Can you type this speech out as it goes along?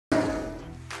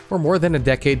For more than a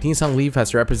decade, Nissan Leaf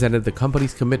has represented the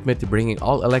company's commitment to bringing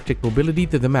all-electric mobility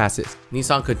to the masses.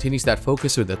 Nissan continues that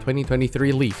focus with the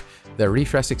 2023 Leaf, the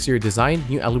refreshed exterior design,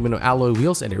 new aluminum alloy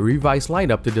wheels, and a revised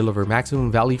lineup to deliver maximum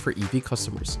value for EV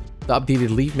customers. The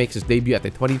updated Leaf makes its debut at the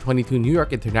 2022 New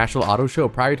York International Auto Show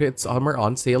prior to its summer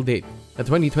on-sale date. The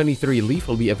 2023 Leaf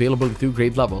will be available in two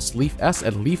grade levels, Leaf S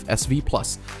and Leaf SV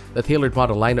Plus. The tailored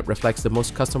model lineup reflects the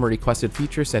most customer-requested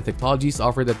features and technologies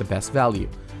offered at the best value.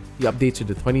 The updates to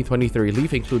the 2023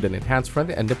 Leaf include an enhanced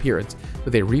front-end appearance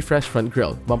with a refreshed front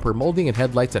grille, bumper molding, and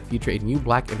headlights that feature a new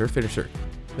black inner finisher.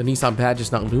 The Nissan badge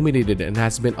is now illuminated and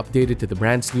has been updated to the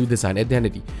brand's new design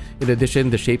identity. In addition,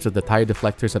 the shapes of the tire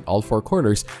deflectors at all four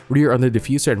corners, rear under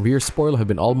diffuser, and rear spoiler have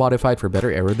been all modified for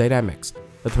better aerodynamics.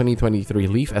 The 2023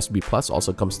 Leaf SB Plus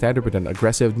also comes standard with an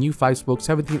aggressive new 5-spoke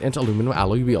 17-inch aluminum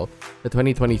alloy wheel. The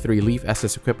 2023 Leaf S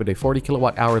is equipped with a 40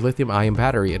 kWh lithium-ion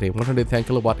battery and a 110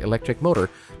 kW electric motor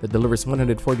that delivers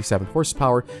 147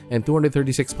 horsepower and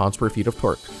 236 pounds-per-feet of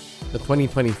torque. The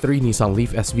 2023 Nissan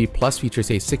Leaf SV Plus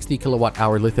features a 60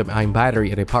 kWh lithium-ion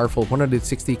battery and a powerful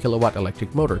 160 kW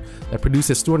electric motor that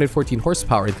produces 214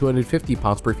 horsepower and 250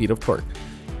 pounds-per-feet of torque.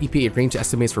 EPA range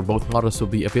estimates for both models will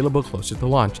be available closer to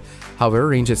launch. However,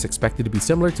 range is expected to be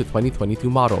similar to 2022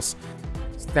 models.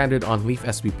 Standard on Leaf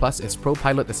SV Plus is Pro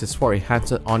Pilot Assist 4, a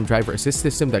hands-on driver assist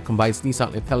system that combines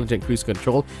Nissan Intelligent Cruise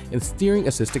Control and steering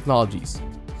assist technologies.